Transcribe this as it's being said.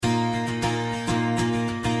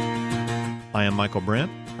I am Michael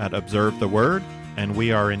Brent at Observe the Word, and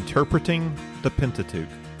we are interpreting the Pentateuch.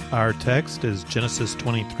 Our text is Genesis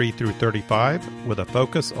 23 through 35, with a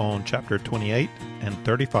focus on chapter 28 and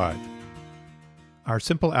 35. Our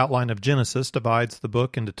simple outline of Genesis divides the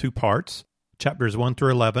book into two parts. Chapters 1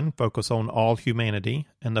 through 11 focus on all humanity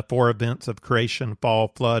and the four events of creation,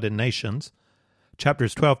 fall, flood, and nations.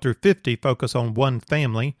 Chapters 12 through 50 focus on one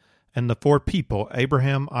family and the four people,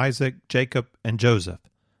 Abraham, Isaac, Jacob, and Joseph.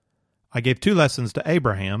 I gave two lessons to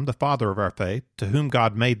Abraham, the father of our faith, to whom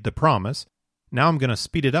God made the promise. Now I'm going to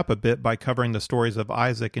speed it up a bit by covering the stories of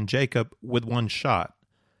Isaac and Jacob with one shot.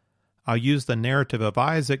 I'll use the narrative of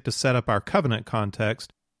Isaac to set up our covenant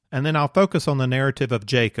context, and then I'll focus on the narrative of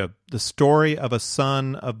Jacob, the story of a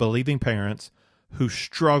son of believing parents who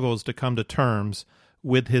struggles to come to terms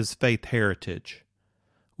with his faith heritage.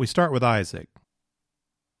 We start with Isaac.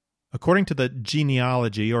 According to the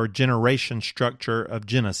genealogy or generation structure of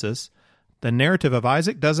Genesis, the narrative of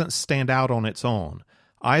Isaac doesn't stand out on its own.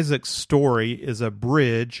 Isaac's story is a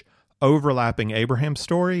bridge overlapping Abraham's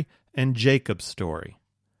story and Jacob's story.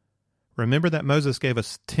 Remember that Moses gave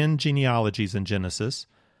us 10 genealogies in Genesis.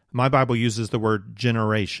 My Bible uses the word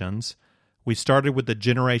generations. We started with the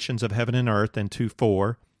generations of heaven and earth in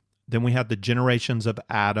 2:4. Then we had the generations of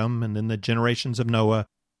Adam, and then the generations of Noah,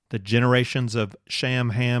 the generations of Shem,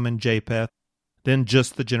 Ham, and Japheth, then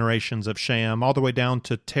just the generations of Shem, all the way down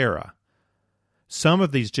to Terah. Some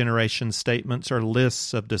of these generation statements are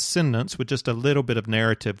lists of descendants with just a little bit of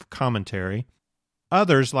narrative commentary.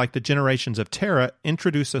 Others, like the generations of Terah,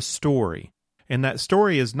 introduce a story, and that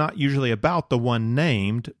story is not usually about the one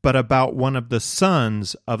named, but about one of the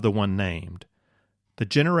sons of the one named. The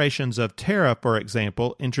generations of Terah, for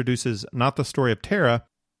example, introduces not the story of Terah,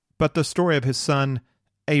 but the story of his son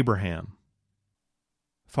Abraham.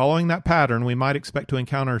 Following that pattern, we might expect to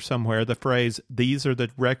encounter somewhere the phrase, "These are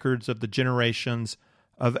the records of the generations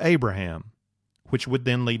of Abraham," which would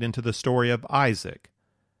then lead into the story of Isaac.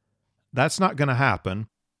 That's not going to happen.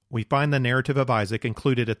 We find the narrative of Isaac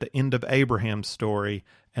included at the end of Abraham's story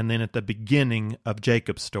and then at the beginning of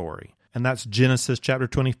Jacob's story. And that's Genesis chapter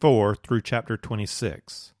 24 through chapter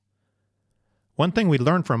 26. One thing we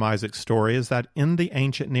learn from Isaac's story is that in the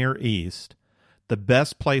ancient Near East, the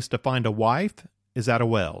best place to find a wife is at a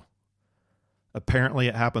well. Apparently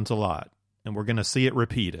it happens a lot, and we're going to see it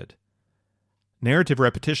repeated. Narrative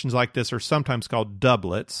repetitions like this are sometimes called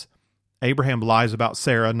doublets. Abraham lies about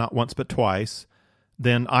Sarah not once but twice.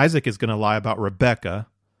 Then Isaac is going to lie about Rebekah.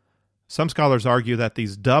 Some scholars argue that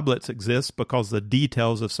these doublets exist because the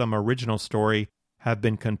details of some original story have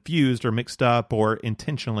been confused or mixed up or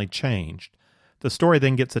intentionally changed. The story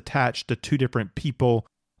then gets attached to two different people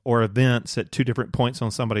or events at two different points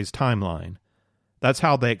on somebody's timeline. That's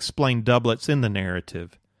how they explain doublets in the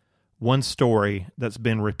narrative. One story that's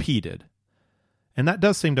been repeated. And that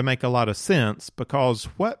does seem to make a lot of sense, because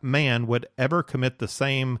what man would ever commit the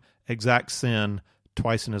same exact sin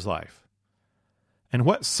twice in his life? And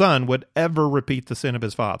what son would ever repeat the sin of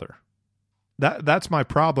his father? That's my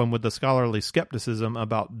problem with the scholarly skepticism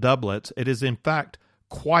about doublets. It is in fact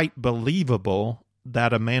quite believable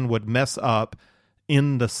that a man would mess up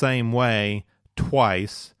in the same way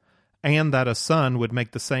twice, and that a son would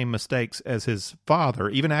make the same mistakes as his father,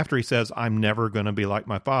 even after he says, "I'm never going to be like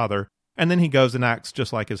my father," and then he goes and acts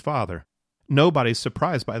just like his father. Nobody's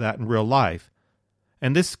surprised by that in real life.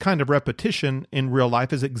 And this kind of repetition in real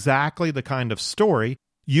life is exactly the kind of story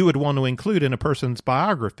you would want to include in a person's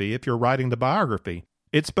biography if you're writing the biography.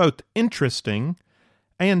 It's both interesting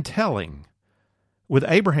and telling. With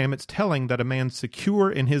Abraham, it's telling that a man secure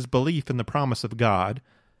in his belief in the promise of God,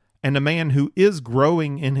 and a man who is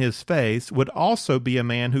growing in his faith, would also be a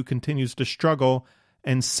man who continues to struggle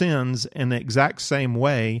and sins in the exact same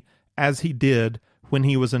way as he did when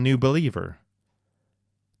he was a new believer.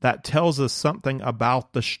 That tells us something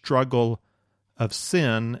about the struggle of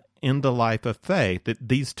sin in the life of faith, that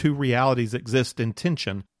these two realities exist in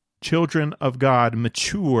tension. Children of God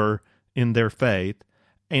mature in their faith,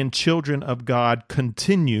 and children of God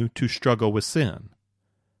continue to struggle with sin.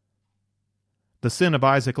 The sin of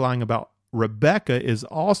Isaac lying about Rebekah is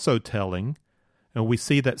also telling, and we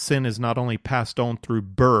see that sin is not only passed on through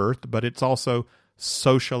birth, but it's also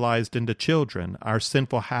socialized into children. Our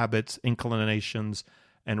sinful habits, inclinations,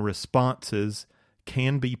 and responses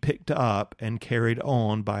can be picked up and carried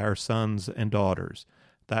on by our sons and daughters.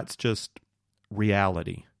 That's just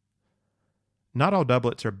reality. Not all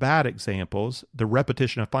doublets are bad examples. The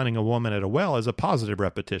repetition of finding a woman at a well is a positive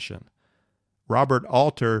repetition. Robert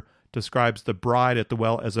Alter describes the bride at the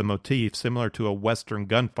well as a motif similar to a Western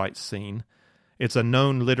gunfight scene. It's a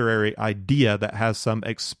known literary idea that has some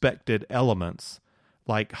expected elements.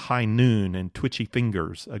 like High Noon and Twitchy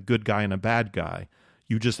Fingers, A Good Guy and a Bad Guy.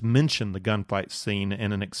 You just mention the gunfight scene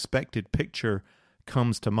and an expected picture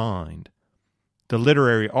comes to mind. The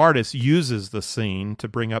literary artist uses the scene to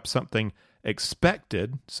bring up something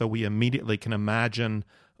expected, so we immediately can imagine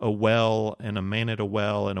a well and a man at a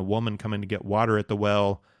well and a woman coming to get water at the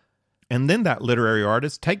well. And then that literary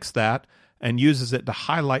artist takes that and uses it to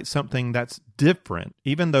highlight something that's different.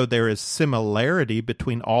 Even though there is similarity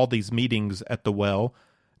between all these meetings at the well,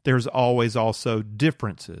 there's always also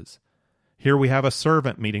differences. Here we have a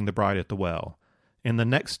servant meeting the bride at the well. In the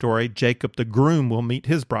next story, Jacob the groom will meet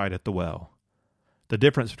his bride at the well. The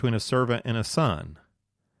difference between a servant and a son.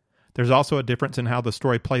 There's also a difference in how the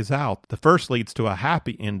story plays out. The first leads to a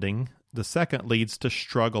happy ending. The second leads to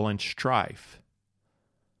struggle and strife.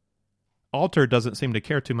 Alter doesn't seem to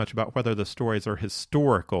care too much about whether the stories are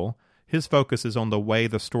historical. His focus is on the way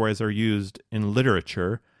the stories are used in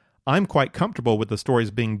literature. I'm quite comfortable with the stories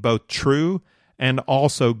being both true and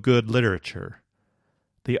also good literature.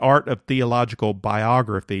 The art of theological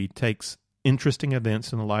biography takes interesting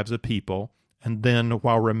events in the lives of people, and then,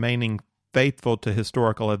 while remaining faithful to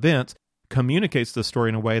historical events, communicates the story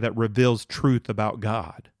in a way that reveals truth about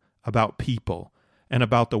God, about people, and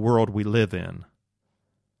about the world we live in.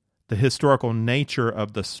 The historical nature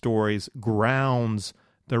of the stories grounds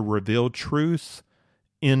the revealed truths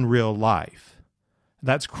in real life.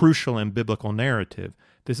 That's crucial in biblical narrative.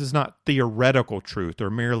 This is not theoretical truth or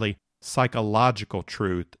merely psychological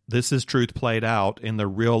truth. This is truth played out in the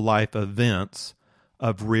real-life events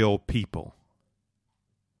of real people.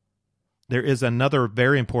 There is another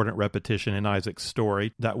very important repetition in Isaac's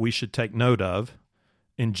story that we should take note of.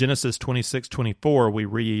 In Genesis 26:24, we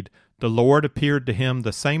read, "The Lord appeared to him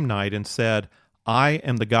the same night and said, I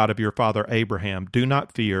am the God of your father Abraham. Do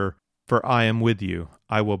not fear, for I am with you.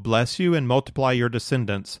 I will bless you and multiply your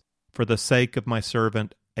descendants for the sake of my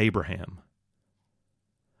servant Abraham."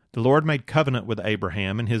 The Lord made covenant with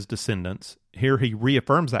Abraham and his descendants. Here he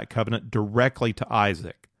reaffirms that covenant directly to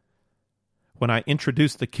Isaac. When I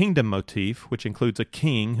introduced the kingdom motif, which includes a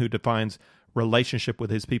king who defines relationship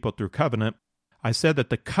with his people through covenant, I said that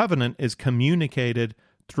the covenant is communicated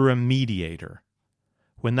through a mediator.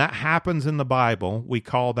 When that happens in the Bible, we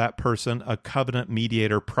call that person a covenant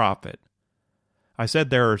mediator prophet. I said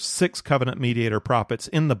there are 6 covenant mediator prophets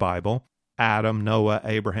in the Bible: Adam, Noah,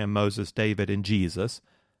 Abraham, Moses, David, and Jesus.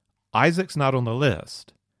 Isaac's not on the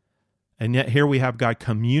list. And yet here we have God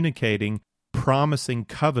communicating, promising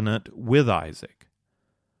covenant with Isaac.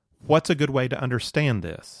 What's a good way to understand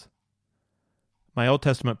this? My Old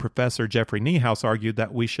Testament professor, Jeffrey Niehaus, argued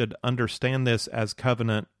that we should understand this as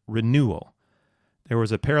covenant renewal. There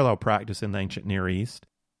was a parallel practice in the ancient Near East.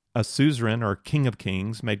 A suzerain, or king of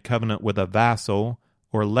kings, made covenant with a vassal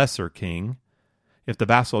or lesser king. If the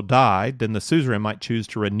vassal died, then the suzerain might choose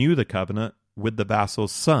to renew the covenant with the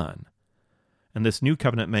vassal's son. And this new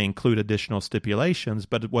covenant may include additional stipulations,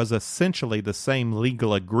 but it was essentially the same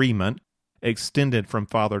legal agreement extended from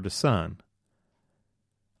father to son.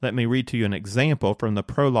 Let me read to you an example from the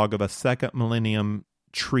prologue of a 2nd millennium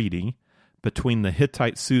treaty between the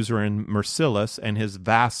Hittite suzerain Mursilis and his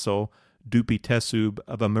vassal Dupitesub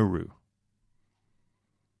of Amurru.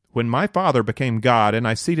 "When my father became God and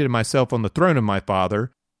I seated myself on the throne of my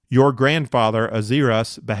father, your grandfather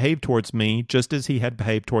Azirus behaved towards me just as he had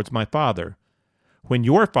behaved towards my father. When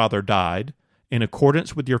your father died, in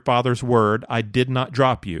accordance with your father's word, I did not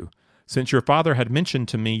drop you. Since your father had mentioned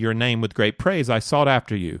to me your name with great praise, I sought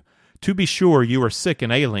after you. To be sure, you were sick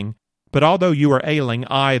and ailing, but although you were ailing,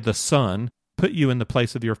 I, the son, put you in the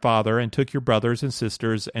place of your father and took your brothers and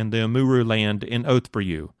sisters and the Amurru land in oath for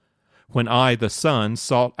you. When I, the son,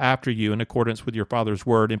 sought after you in accordance with your father's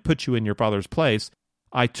word and put you in your father's place,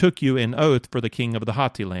 I took you in oath for the king of the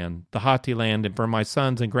Hatti land, and for my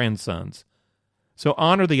sons and grandsons. So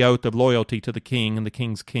honor the oath of loyalty to the king and the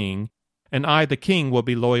king's king, and I, the king, will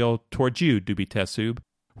be loyal towards you, Dubitesub.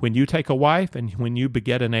 When you take a wife, and when you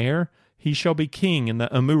beget an heir, he shall be king in the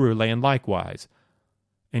Amurru land likewise.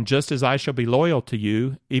 And just as I shall be loyal to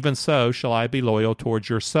you, even so shall I be loyal towards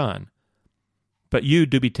your son. But you,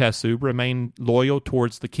 Dubitesub, remain loyal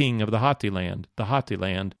towards the king of the Hatti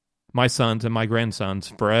land, my sons and my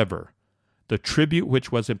grandsons forever. The tribute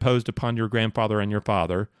which was imposed upon your grandfather and your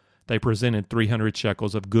father, they presented 300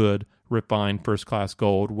 shekels of good, refined first-class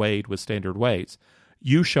gold, weighed with standard weights.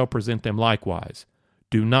 You shall present them likewise.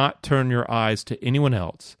 Do not turn your eyes to anyone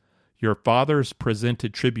else. Your fathers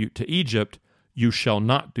presented tribute to Egypt. You shall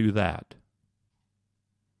not do that."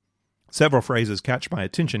 Several phrases catch my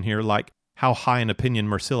attention here, like how high an opinion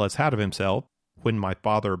Mursilis had of himself, "when my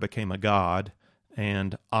father became a god,"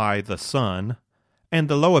 and "I, the son," and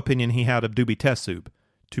the low opinion he had of Dubi Teshub,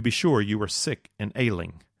 to be sure you were sick and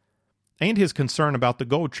ailing, and his concern about the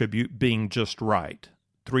gold tribute being just right,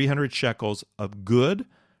 300 shekels of good,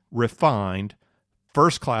 refined,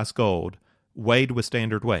 first-class gold, weighed with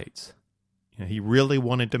standard weights. He really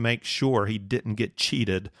wanted to make sure he didn't get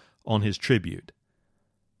cheated on his tribute.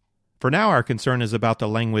 For now, our concern is about the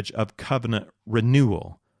language of covenant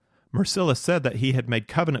renewal. Marcellus said that he had made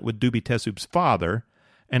covenant with Dubi Teshub's father,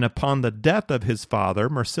 and upon the death of his father,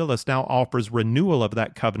 Marcellus now offers renewal of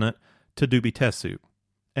that covenant to Dubi Teshub,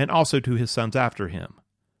 and also to his sons after him.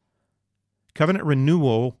 Covenant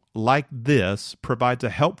renewal like this provides a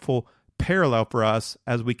helpful parallel for us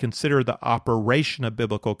as we consider the operation of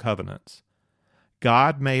biblical covenants.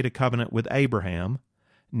 God made a covenant with Abraham.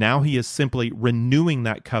 Now he is simply renewing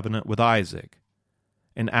that covenant with Isaac.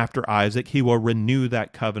 And after Isaac, he will renew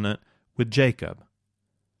that covenant with Jacob.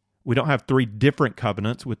 We don't have three different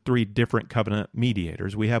covenants with three different covenant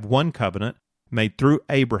mediators. We have one covenant made through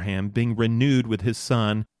Abraham being renewed with his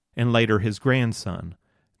son and later his grandson.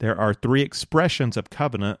 There are three expressions of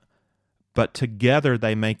covenant, but together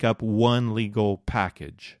they make up one legal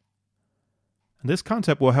package. And this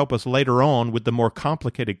concept will help us later on with the more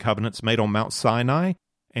complicated covenants made on Mount Sinai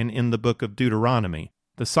and in the book of Deuteronomy.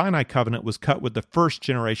 The Sinai covenant was cut with the first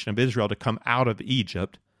generation of Israel to come out of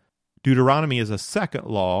Egypt. Deuteronomy is a second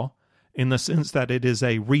law in the sense that it is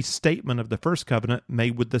a restatement of the first covenant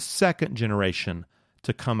made with the second generation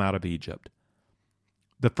to come out of Egypt.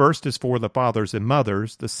 The first is for the fathers and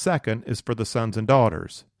mothers. The second is for the sons and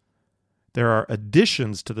daughters. There are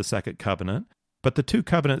additions to the second covenant, but the two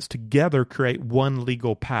covenants together create one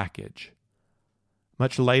legal package.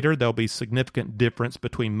 Much later, there'll be significant difference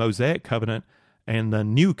between Mosaic covenant and the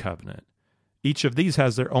new covenant. Each of these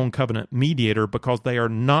has their own covenant mediator because they are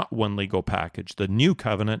not one legal package. The new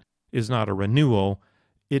covenant is not a renewal,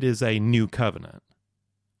 it is a new covenant.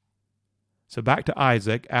 So back to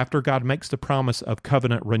Isaac, after God makes the promise of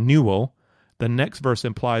covenant renewal, the next verse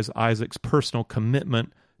implies Isaac's personal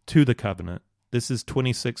commitment to the covenant. This is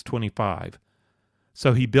 26:25.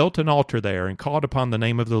 So he built an altar there and called upon the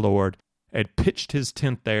name of the Lord and pitched his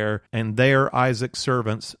tent there, and there Isaac's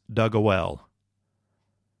servants dug a well.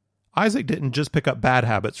 Isaac didn't just pick up bad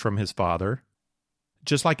habits from his father.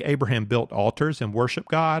 Just like Abraham built altars and worshiped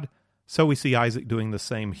God, so we see Isaac doing the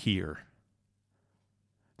same here.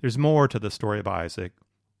 There's more to the story of Isaac,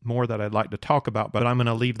 more that I'd like to talk about, but I'm going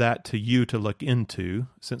to leave that to you to look into.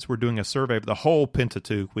 Since we're doing a survey of the whole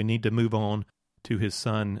Pentateuch, we need to move on to his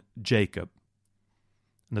son Jacob.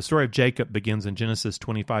 And the story of Jacob begins in Genesis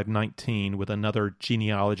 25:19 with another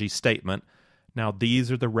genealogy statement. Now these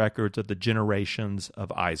are the records of the generations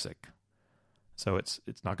of Isaac. So it's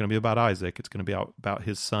not going to be about Isaac, it's going to be about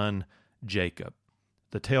his son Jacob.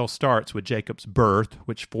 The tale starts with Jacob's birth,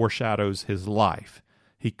 which foreshadows his life.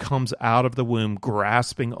 He comes out of the womb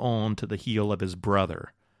grasping on to the heel of his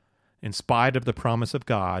brother. In spite of the promise of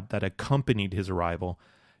God that accompanied his arrival,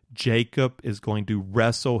 Jacob is going to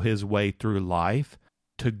wrestle his way through life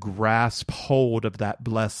to grasp hold of that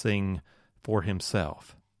blessing for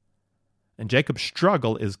himself. And Jacob's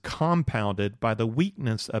struggle is compounded by the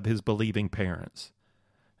weakness of his believing parents.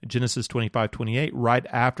 Genesis 25:28, right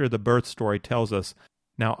after the birth story, tells us,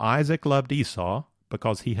 now Isaac loved Esau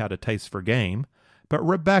because he had a taste for game, but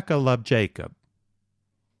Rebekah loved Jacob.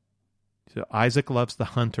 So Isaac loves the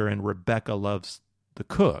hunter and Rebekah loves the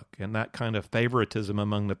cook, and that kind of favoritism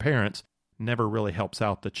among the parents never really helps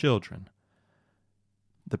out the children.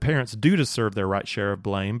 The parents do deserve their right share of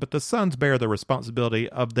blame, but the sons bear the responsibility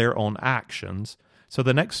of their own actions. So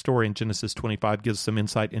the next story in Genesis 25 gives some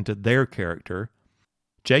insight into their character.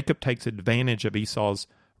 Jacob takes advantage of Esau's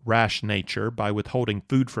rash nature by withholding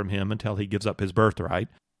food from him until he gives up his birthright.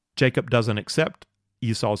 Jacob doesn't accept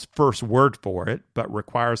Esau's first word for it, but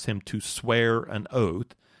requires him to swear an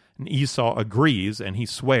oath. And Esau agrees, and he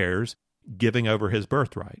swears, giving over his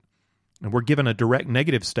birthright. And we're given a direct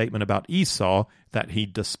negative statement about Esau, that he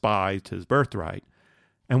despised his birthright.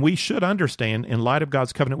 And we should understand, in light of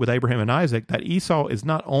God's covenant with Abraham and Isaac, that Esau is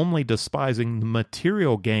not only despising the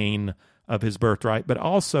material gain of his birthright, but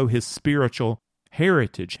also his spiritual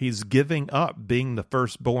heritage. He's giving up being the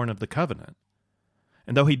firstborn of the covenant.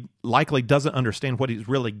 And though he likely doesn't understand what he's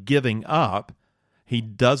really giving up, he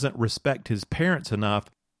doesn't respect his parents enough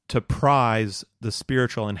to prize the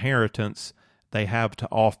spiritual inheritance they have to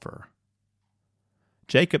offer.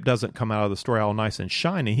 Jacob doesn't come out of the story all nice and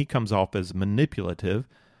shiny. He comes off as manipulative.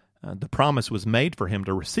 The promise was made for him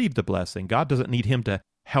to receive the blessing. God doesn't need him to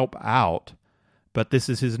help out, but this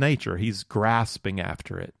is his nature. He's grasping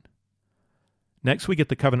after it. Next, we get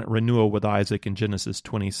the covenant renewal with Isaac in Genesis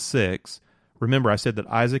 26. Remember, I said that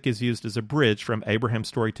Isaac is used as a bridge from Abraham's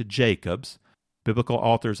story to Jacob's. Biblical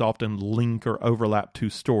authors often link or overlap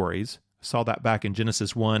two stories. I saw that back in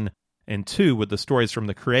Genesis 1 and 2 with the stories from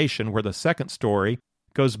the creation, where the second story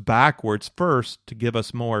goes backwards first to give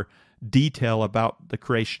us more detail about the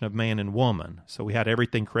creation of man and woman. So we had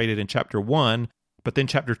everything created in chapter 1, but then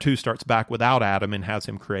chapter 2 starts back without Adam and has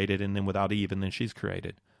him created, and then without Eve, and then she's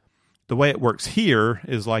created. The way it works here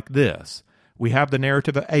is like this. We have the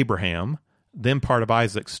narrative of Abraham, then part of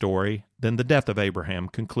Isaac's story, then the death of Abraham,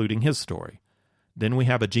 concluding his story. Then we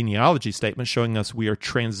have a genealogy statement showing us we are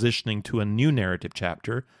transitioning to a new narrative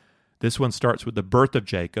chapter. This one starts with the birth of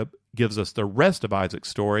Jacob, gives us the rest of Isaac's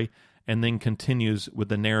story, and then continues with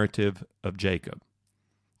the narrative of Jacob.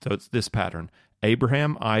 So it's this pattern: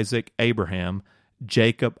 Abraham, Isaac, Abraham,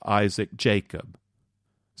 Jacob, Isaac, Jacob.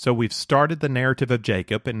 So we've started the narrative of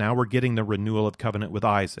Jacob, and now we're getting the renewal of covenant with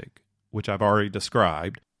Isaac, which I've already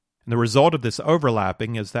described. And the result of this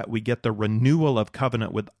overlapping is that we get the renewal of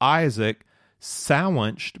covenant with Isaac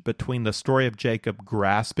sandwiched between the story of Jacob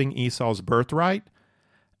grasping Esau's birthright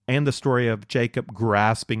and the story of Jacob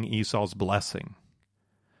grasping Esau's blessing.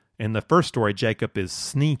 In the first story, Jacob is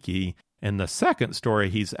sneaky. In the second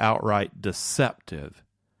story, he's outright deceptive.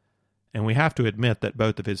 And we have to admit that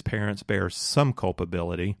both of his parents bear some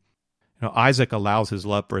culpability. Isaac allows his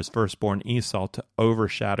love for his firstborn Esau to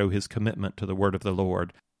overshadow his commitment to the word of the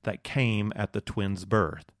Lord that came at the twins'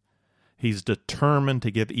 birth. He's determined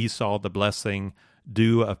to give Esau the blessing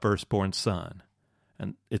due a firstborn son.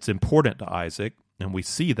 And it's important to Isaac, and we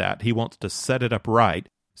see that. He wants to set it up right,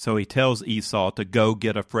 so he tells Esau to go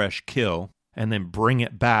get a fresh kill and then bring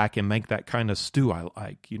it back and make that kind of stew I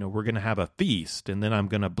like. We're going to have a feast, and then I'm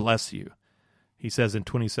going to bless you. He says in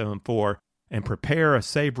 27:4, "And prepare a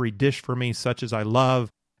savory dish for me such as I love,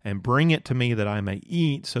 and bring it to me that I may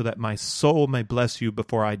eat, so that my soul may bless you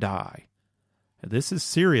before I die." This is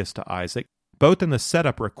serious to Isaac, both in the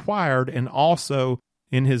setup required and also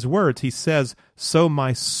in his words. He says, "So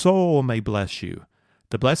my soul may bless you."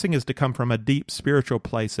 The blessing is to come from a deep spiritual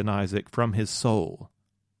place in Isaac, from his soul.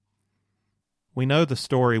 We know the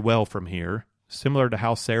story well from here. Similar to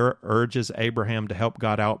how Sarah urges Abraham to help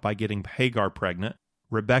God out by getting Hagar pregnant,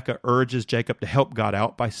 Rebekah urges Jacob to help God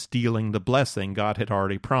out by stealing the blessing God had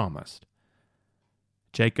already promised.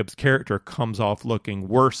 Jacob's character comes off looking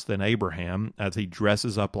worse than Abraham as he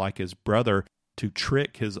dresses up like his brother to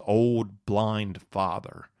trick his old blind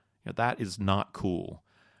father. That is not cool,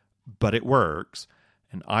 but it works,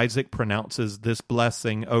 and Isaac pronounces this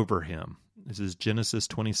blessing over him. This is Genesis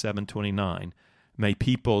 27:29. "May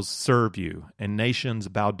peoples serve you, and nations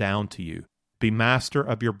bow down to you. Be master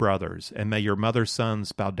of your brothers, and may your mother's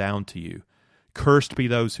sons bow down to you. Cursed be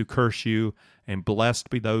those who curse you, and blessed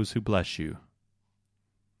be those who bless you."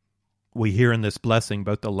 We hear in this blessing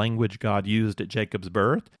both the language God used at Jacob's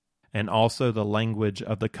birth and also the language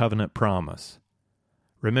of the covenant promise.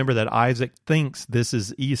 Remember that Isaac thinks this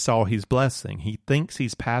is Esau he's blessing. He thinks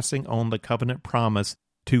he's passing on the covenant promise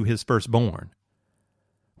to his firstborn.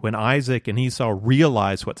 When Isaac and Esau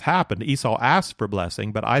realize what's happened, Esau asks for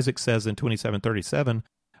blessing, but Isaac says in 27:37,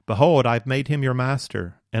 "Behold, I've made him your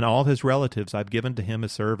master, and all his relatives I've given to him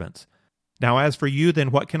as servants. Now as for you,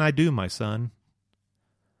 then what can I do, my son?"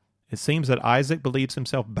 It seems that Isaac believes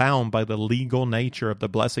himself bound by the legal nature of the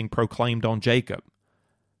blessing proclaimed on Jacob.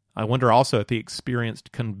 I wonder also if he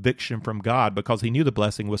experienced conviction from God because he knew the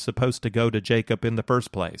blessing was supposed to go to Jacob in the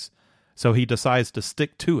first place, so he decides to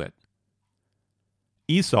stick to it.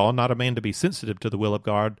 Esau, not a man to be sensitive to the will of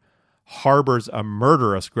God, harbors a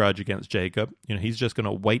murderous grudge against Jacob. He's just going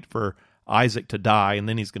to wait for Isaac to die, and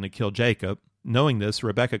then he's going to kill Jacob. Knowing this,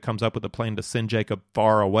 Rebekah comes up with a plan to send Jacob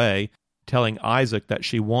far away, telling Isaac that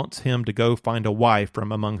she wants him to go find a wife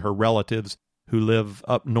from among her relatives who live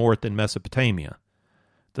up north in Mesopotamia.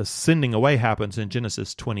 The sending away happens in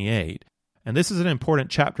Genesis 28, and this is an important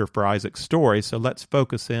chapter for Isaac's story, so let's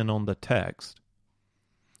focus in on the text.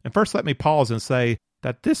 And first, let me pause and say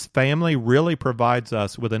that this family really provides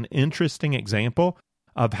us with an interesting example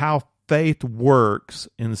of how faith works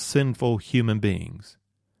in sinful human beings.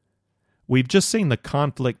 We've just seen the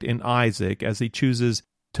conflict in Isaac as he chooses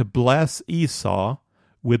to bless Esau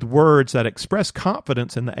with words that express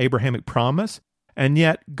confidence in the Abrahamic promise and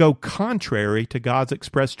yet go contrary to God's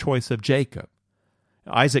express choice of Jacob.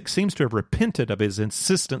 Isaac seems to have repented of his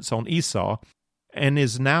insistence on Esau and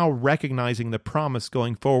is now recognizing the promise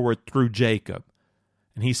going forward through Jacob.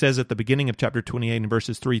 And he says at the beginning of chapter 28 in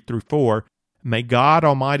verses 3-4, "May God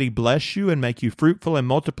Almighty bless you and make you fruitful and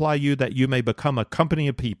multiply you, that you may become a company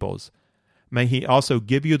of peoples. May he also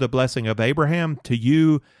give you the blessing of Abraham to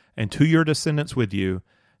you and to your descendants with you,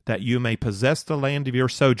 that you may possess the land of your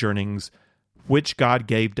sojournings, which God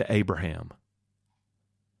gave to Abraham.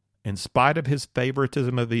 In spite of his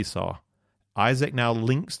favoritism of Esau, Isaac now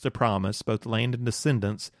links the promise, both land and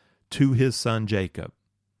descendants, to his son Jacob.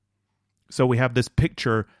 So we have this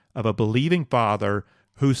picture of a believing father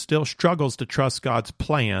who still struggles to trust God's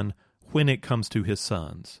plan when it comes to his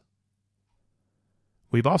sons.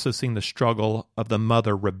 We've also seen the struggle of the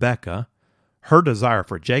mother Rebekah. Her desire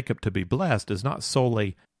for Jacob to be blessed is not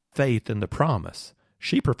solely faith in the promise.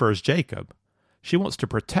 She prefers Jacob. She wants to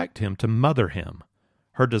protect him, to mother him.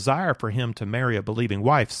 Her desire for him to marry a believing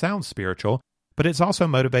wife sounds spiritual, but it's also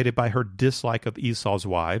motivated by her dislike of Esau's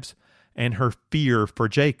wives and her fear for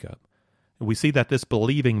Jacob. We see that this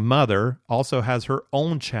believing mother also has her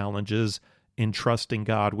own challenges in trusting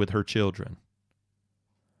God with her children.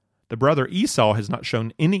 The brother Esau has not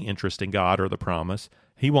shown any interest in God or the promise.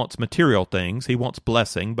 He wants material things. He wants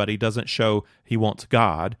blessing, but he doesn't show he wants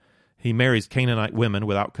God. He marries Canaanite women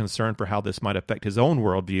without concern for how this might affect his own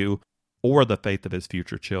worldview or the faith of his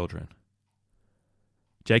future children.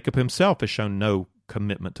 Jacob himself has shown no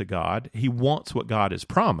commitment to God. He wants what God has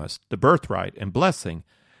promised, the birthright and blessing,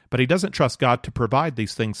 but he doesn't trust God to provide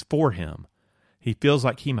these things for him. He feels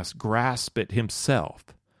like he must grasp it himself.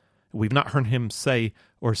 We've not heard him say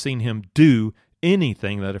or seen him do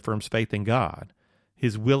anything that affirms faith in God.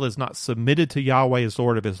 His will is not submitted to Yahweh as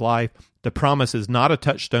Lord of his life. The promise is not a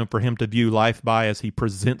touchstone for him to view life by as he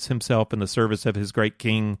presents himself in the service of his great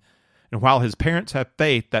king. And while his parents have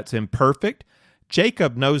faith that's imperfect,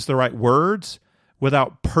 Jacob knows the right words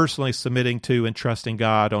without personally submitting to and trusting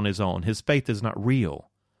God on his own. His faith is not real.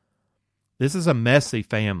 This is a messy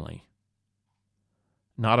family,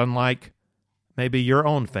 not unlike maybe your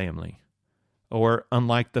own family, or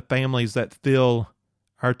unlike the families that fill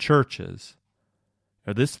our churches.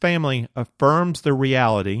 Now, this family affirms the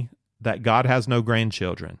reality that God has no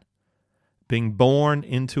grandchildren. Being born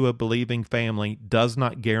into a believing family does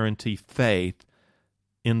not guarantee faith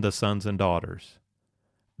in the sons and daughters.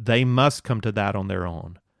 They must come to that on their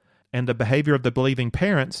own. And the behavior of the believing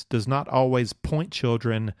parents does not always point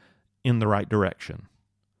children in the right direction.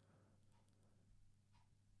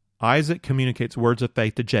 Isaac communicates words of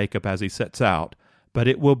faith to Jacob as he sets out, but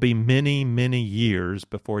it will be many, many years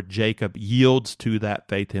before Jacob yields to that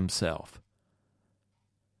faith himself.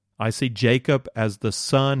 I see Jacob as the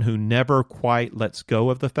son who never quite lets go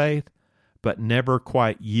of the faith, but never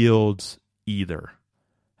quite yields either.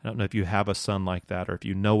 I don't know if you have a son like that or if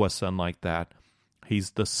you know a son like that.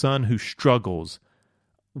 He's the son who struggles,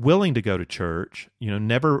 willing to go to church,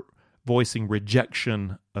 never voicing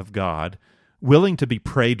rejection of God, willing to be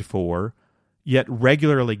prayed for, yet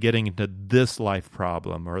regularly getting into this life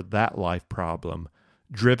problem or that life problem,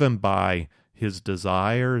 driven by his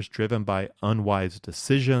desires, driven by unwise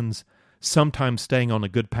decisions, sometimes staying on a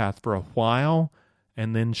good path for a while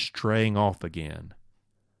and then straying off again.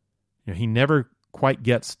 He never quite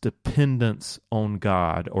gets dependence on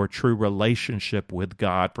God or true relationship with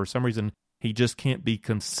God. For some reason, he just can't be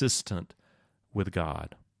consistent with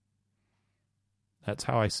God. That's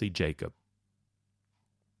how I see Jacob.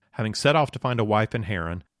 Having set off to find a wife in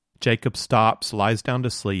Haran, Jacob stops, lies down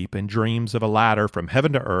to sleep, and dreams of a ladder from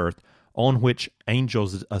heaven to earth on which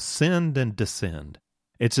angels ascend and descend.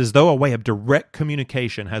 It's as though a way of direct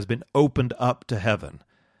communication has been opened up to heaven.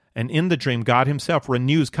 And in the dream, God himself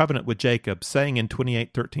renews covenant with Jacob, saying in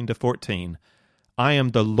 28:13-14, I am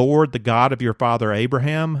the Lord, the God of your father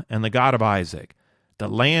Abraham, and the God of Isaac. The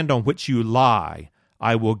land on which you lie,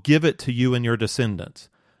 I will give it to you and your descendants.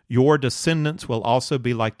 Your descendants will also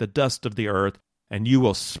be like the dust of the earth, and you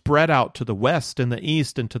will spread out to the west and the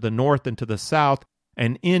east and to the north and to the south,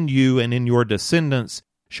 and in you and in your descendants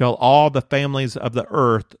shall all the families of the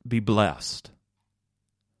earth be blessed.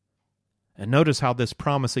 And notice how this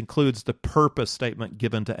promise includes the purpose statement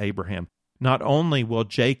given to Abraham. Not only will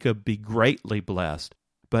Jacob be greatly blessed,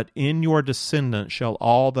 but in your descendants shall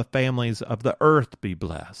all the families of the earth be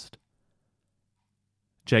blessed.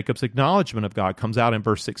 Jacob's acknowledgement of God comes out in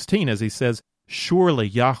verse 16 as he says, surely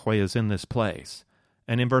Yahweh is in this place.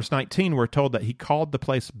 And in verse 19 we're told that he called the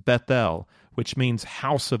place Bethel, which means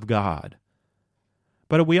house of God.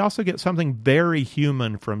 But we also get something very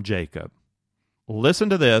human from Jacob. Listen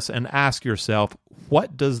to this and ask yourself,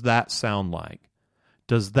 what does that sound like?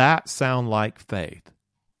 Does that sound like faith?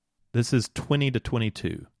 This is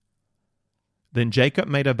 20-22. Then Jacob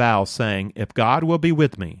made a vow, saying, if God will be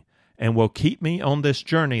with me, and will keep me on this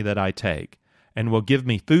journey that I take, and will give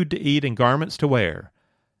me food to eat and garments to wear,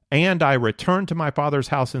 and I return to my father's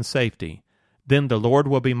house in safety, then the Lord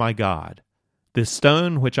will be my God. This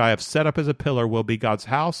stone which I have set up as a pillar will be God's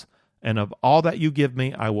house, and of all that you give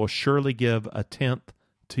me, I will surely give 1/10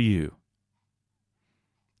 to you.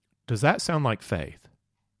 Does that sound like faith?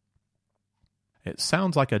 It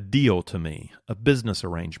sounds like a deal to me, a business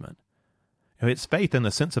arrangement. It's faith in the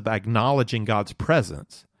sense of acknowledging God's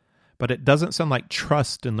presence, but it doesn't sound like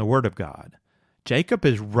trust in the Word of God. Jacob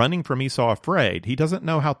is running from Esau afraid. He doesn't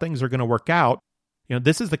know how things are going to work out.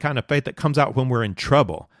 This is the kind of faith that comes out when we're in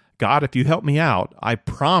trouble. God, if you help me out, I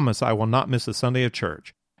promise I will not miss a Sunday of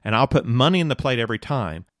church, and I'll put money in the plate every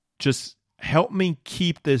time. Just help me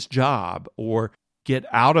keep this job, or get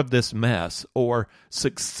out of this mess, or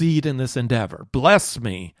succeed in this endeavor. Bless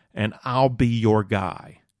me, and I'll be your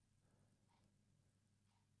guy.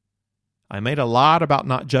 I made a lot about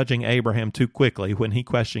not judging Abraham too quickly when he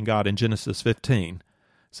questioned God in Genesis 15.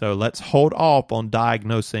 So let's hold off on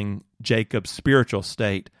diagnosing Jacob's spiritual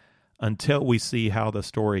state until we see how the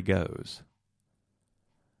story goes.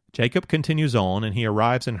 Jacob continues on, and he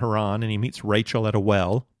arrives in Haran, and he meets Rachel at a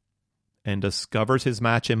well and discovers his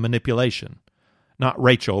match in manipulation. Not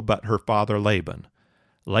Rachel, but her father Laban.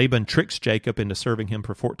 Laban tricks Jacob into serving him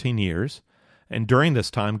for 14 years. And during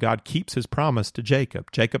this time, God keeps his promise to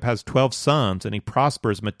Jacob. Jacob has 12 sons, and he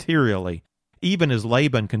prospers materially, even as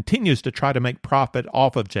Laban continues to try to make profit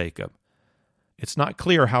off of Jacob. It's not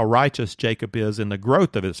clear how righteous Jacob is in the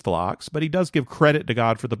growth of his flocks, but he does give credit to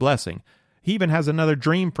God for the blessing. He even has another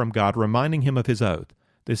dream from God reminding him of his oath.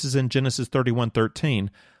 This is in Genesis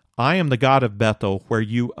 31:13. I am the God of Bethel, where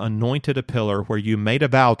you anointed a pillar, where you made a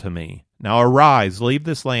vow to me. Now arise, leave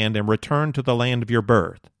this land, and return to the land of your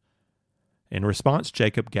birth. In response,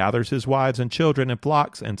 Jacob gathers his wives and children and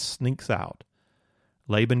flocks and sneaks out.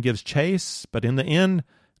 Laban gives chase, but in the end,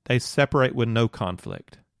 they separate with no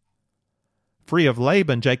conflict. Free of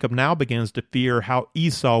Laban, Jacob now begins to fear how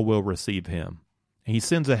Esau will receive him. He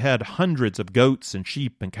sends ahead hundreds of goats and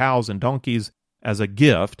sheep and cows and donkeys as a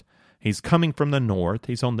gift. He's coming from the north.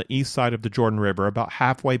 He's on the east side of the Jordan River, about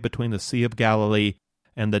halfway between the Sea of Galilee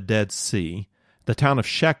and the Dead Sea. The town of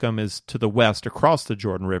Shechem is to the west across the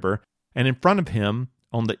Jordan River, and in front of him,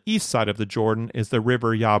 on the east side of the Jordan, is the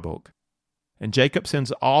river Yabok. And Jacob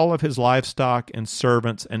sends all of his livestock and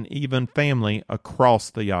servants and even family across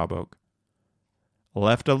the Yabok.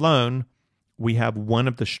 Left alone, we have one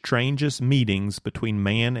of the strangest meetings between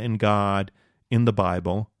man and God in the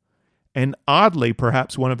Bible, and oddly,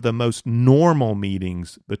 perhaps one of the most normal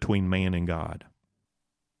meetings between man and God.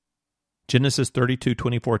 Genesis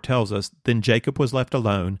 32:24 tells us, Then Jacob was left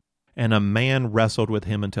alone, and a man wrestled with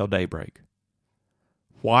him until daybreak.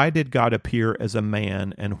 Why did God appear as a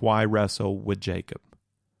man, and why wrestle with Jacob?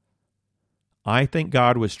 I think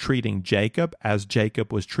God was treating Jacob as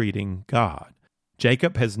Jacob was treating God.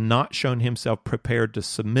 Jacob has not shown himself prepared to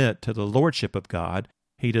submit to the lordship of God.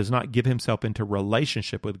 He does not give himself into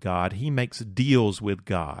relationship with God. He makes deals with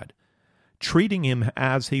God, treating him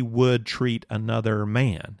as he would treat another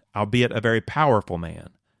man, albeit a very powerful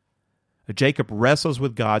man. Jacob wrestles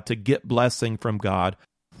with God to get blessing from God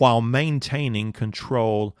while maintaining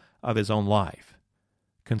control of his own life.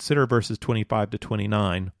 Consider verses 25 to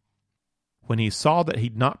 29. When he saw that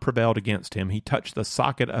he'd not prevailed against him, he touched the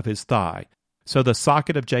socket of his thigh. So the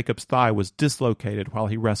socket of Jacob's thigh was dislocated while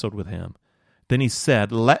he wrestled with him. Then he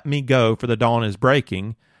said, Let me go, for the dawn is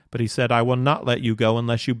breaking. But he said, I will not let you go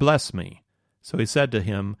unless you bless me. So he said to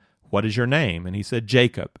him, What is your name? And he said,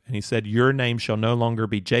 Jacob. And he said, Your name shall no longer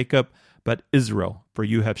be Jacob, but Israel, for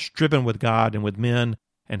you have striven with God and with men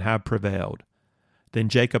and have prevailed. Then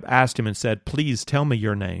Jacob asked him and said, Please tell me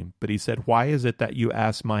your name. But he said, Why is it that you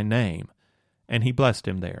ask my name? And he blessed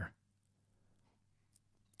him there.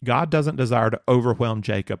 God doesn't desire to overwhelm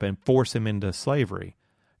Jacob and force him into slavery.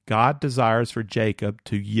 God desires for Jacob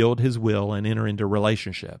to yield his will and enter into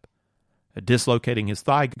relationship. Dislocating his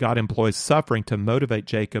thigh, God employs suffering to motivate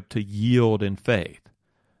Jacob to yield in faith.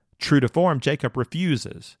 True to form, Jacob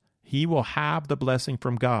refuses. He will have the blessing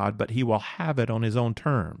from God, but he will have it on his own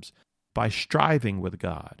terms, by striving with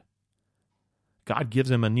God. God gives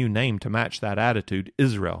him a new name to match that attitude,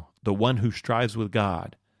 Israel, the one who strives with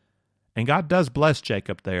God. And God does bless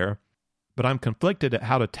Jacob there, but I'm conflicted at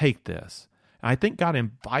how to take this. I think God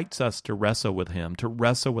invites us to wrestle with him, to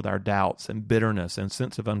wrestle with our doubts and bitterness and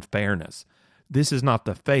sense of unfairness. This is not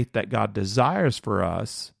the faith that God desires for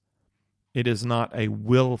us. It is not a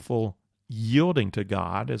willful yielding to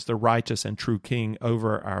God as the righteous and true king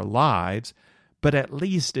over our lives, but at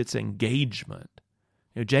least it's engagement.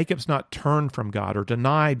 Jacob's not turned from God or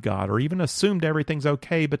denied God or even assumed everything's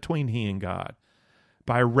okay between he and God.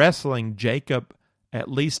 By wrestling, Jacob at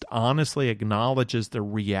least honestly acknowledges the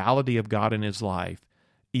reality of God in his life,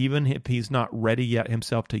 even if he's not ready yet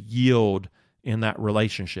himself to yield in that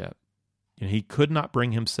relationship. He could not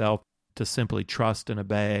bring himself to simply trust and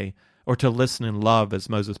obey or to listen and love, as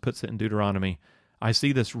Moses puts it in Deuteronomy. I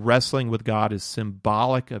see this wrestling with God as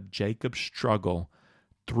symbolic of Jacob's struggle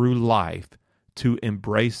through life to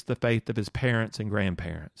embrace the faith of his parents and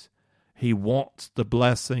grandparents. He wants the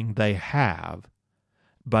blessing they have,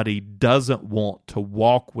 but he doesn't want to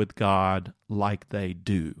walk with God like they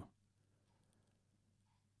do.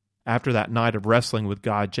 After that night of wrestling with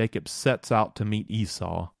God, Jacob sets out to meet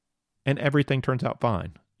Esau, and everything turns out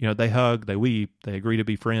fine. They hug, they weep, they agree to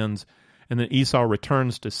be friends, and then Esau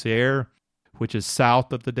returns to Seir, which is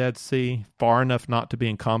south of the Dead Sea, far enough not to be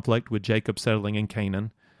in conflict with Jacob settling in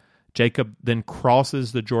Canaan. Jacob then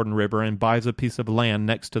crosses the Jordan River and buys a piece of land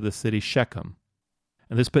next to the city Shechem.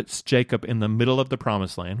 And this puts Jacob in the middle of the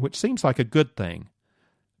Promised Land, which seems like a good thing,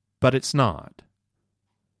 but it's not.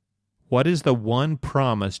 What is the one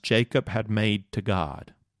promise Jacob had made to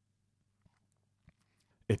God?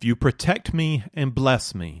 If you protect me and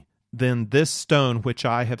bless me, then this stone which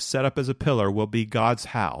I have set up as a pillar will be God's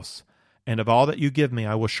house, and of all that you give me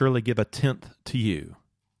I will surely give 1/10 to you.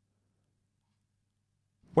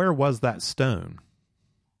 Where was that stone?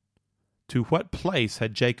 To what place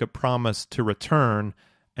had Jacob promised to return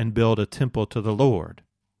and build a temple to the Lord?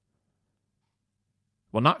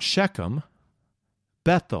 Well, not Shechem,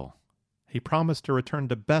 Bethel. He promised to return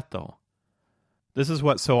to Bethel. This is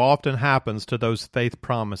what so often happens to those faith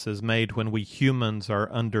promises made when we humans are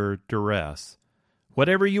under duress.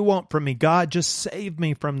 Whatever you want from me, God, just save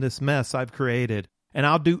me from this mess I've created, and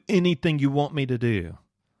I'll do anything you want me to do.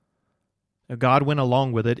 God went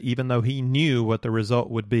along with it even though he knew what the result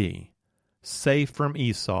would be. Safe from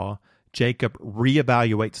Esau, Jacob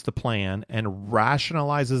reevaluates the plan and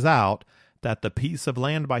rationalizes out that the piece of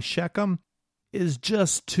land by Shechem is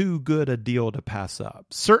just too good a deal to pass up.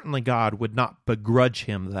 Certainly God would not begrudge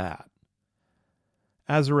him that.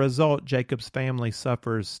 As a result, Jacob's family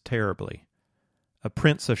suffers terribly. A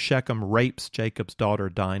prince of Shechem rapes Jacob's daughter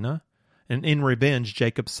Dinah, and in revenge,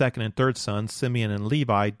 Jacob's second and third sons, Simeon and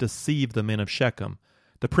Levi, deceive the men of Shechem.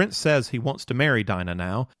 The prince says he wants to marry Dinah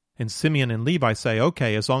now, and Simeon and Levi say,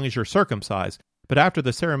 okay, as long as you're circumcised. But after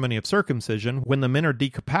the ceremony of circumcision, when the men are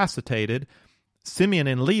decapacitated, Simeon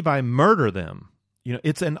and Levi murder them.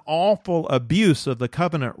 It's an awful abuse of the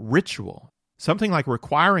covenant ritual. Something like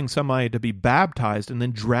requiring somebody to be baptized and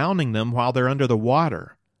then drowning them while they're under the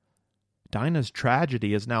water. Dinah's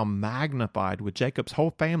tragedy is now magnified with Jacob's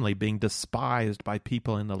whole family being despised by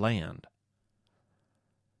people in the land.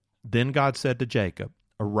 Then God said to Jacob,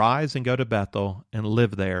 arise and go to Bethel and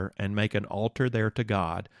live there and make an altar there to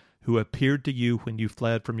God, who appeared to you when you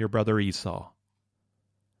fled from your brother Esau.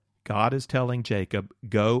 God is telling Jacob,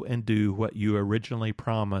 go and do what you originally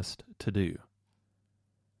promised to do.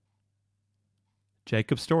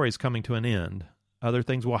 Jacob's story is coming to an end. Other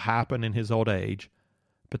things will happen in his old age,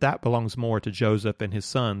 but that belongs more to Joseph and his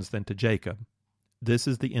sons than to Jacob. This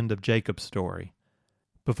is the end of Jacob's story.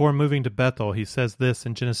 Before moving to Bethel, he says this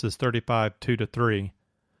in Genesis 35, 2-3.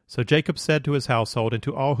 So Jacob said to his household and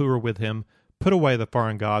to all who were with him, put away the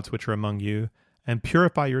foreign gods which are among you, and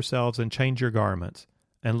purify yourselves and change your garments.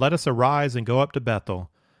 And let us arise and go up to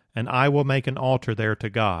Bethel, and I will make an altar there to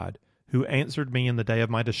God, who answered me in the day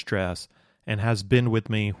of my distress, and has been with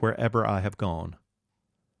me wherever I have gone.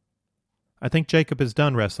 I think Jacob is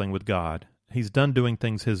done wrestling with God. He's done doing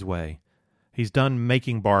things his way. He's done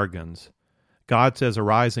making bargains. God says,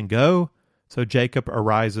 arise and go, so Jacob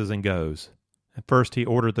arises and goes. At first he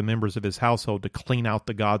ordered the members of his household to clean out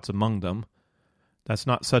the gods among them. That's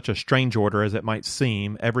not such a strange order as it might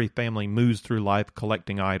seem. Every family moves through life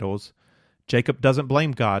collecting idols. Jacob doesn't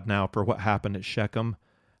blame God now for what happened at Shechem.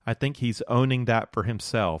 I think he's owning that for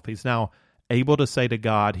himself. He's now able to say to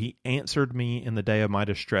God, he answered me in the day of my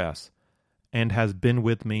distress, and has been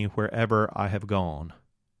with me wherever I have gone.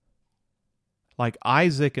 Like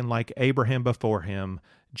Isaac and like Abraham before him,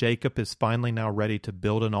 Jacob is finally now ready to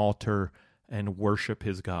build an altar and worship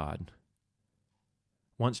his God.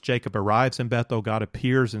 Once Jacob arrives in Bethel, God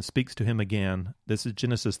appears and speaks to him again. This is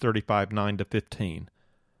Genesis 35, 9-15.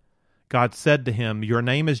 God said to him, your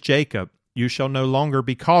name is Jacob. You shall no longer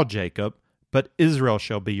be called Jacob, but Israel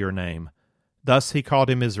shall be your name. Thus he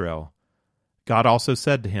called him Israel. God also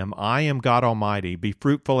said to him, I am God Almighty. Be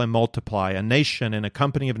fruitful and multiply. A nation and a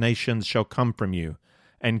company of nations shall come from you,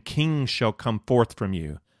 and kings shall come forth from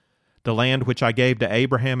you. The land which I gave to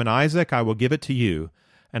Abraham and Isaac, I will give it to you,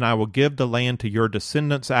 and I will give the land to your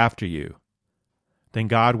descendants after you. Then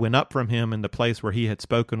God went up from him in the place where he had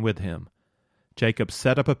spoken with him. Jacob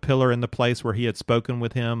set up a pillar in the place where he had spoken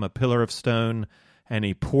with him, a pillar of stone, and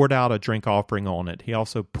he poured out a drink offering on it. He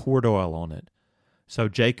also poured oil on it. So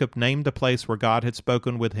Jacob named the place where God had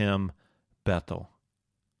spoken with him Bethel.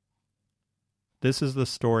 This is the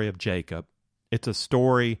story of Jacob. It's a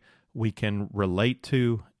story we can relate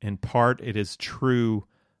to. In part, it is true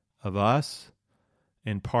of us.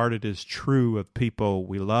 In part, it is true of people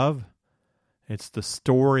we love. It's the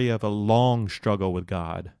story of a long struggle with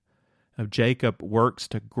God. Of Jacob works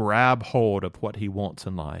to grab hold of what he wants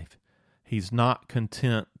in life. He's not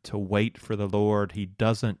content to wait for the Lord. He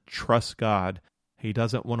doesn't trust God. He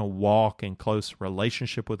doesn't want to walk in close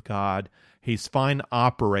relationship with God. He's fine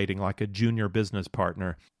operating like a junior business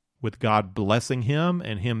partner, with God blessing him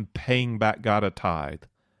and him paying back God a tithe.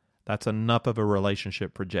 That's enough of a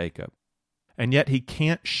relationship for Jacob. And yet he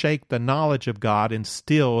can't shake the knowledge of God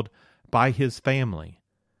instilled by his family.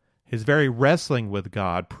 His very wrestling with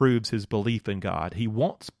God proves his belief in God. He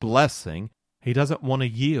wants blessing. He doesn't want to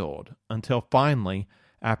yield until finally,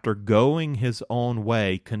 after going his own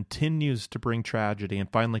way, continues to bring tragedy.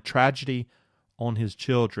 And finally, tragedy on his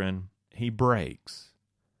children, he breaks.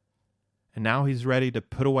 And now he's ready to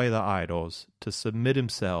put away the idols, to submit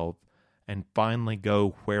himself, and finally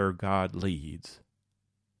go where God leads.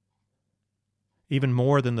 Even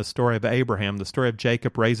more than the story of Abraham, the story of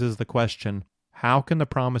Jacob raises the question, how can the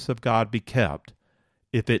promise of God be kept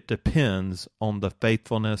if it depends on the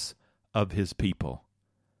faithfulness of his people?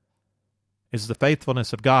 It's the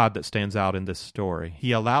faithfulness of God that stands out in this story.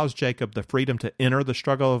 He allows Jacob the freedom to enter the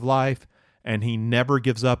struggle of life, and he never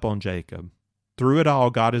gives up on Jacob. Through it all,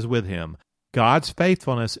 God is with him. God's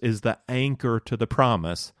faithfulness is the anchor to the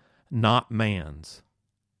promise, not man's.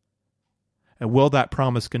 And will that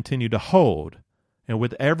promise continue to hold? And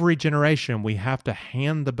with every generation, we have to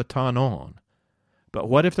hand the baton on. But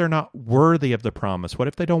what if they're not worthy of the promise? What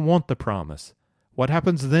if they don't want the promise? What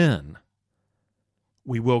happens then?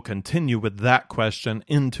 We will continue with that question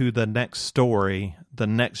into the next story, the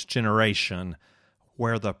next generation,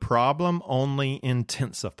 where the problem only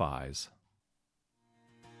intensifies.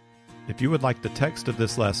 If you would like the text of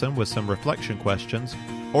this lesson with some reflection questions,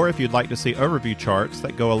 or if you'd like to see overview charts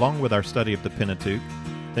that go along with our study of the Pentateuch,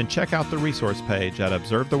 then check out the resource page at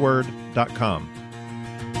observetheword.com.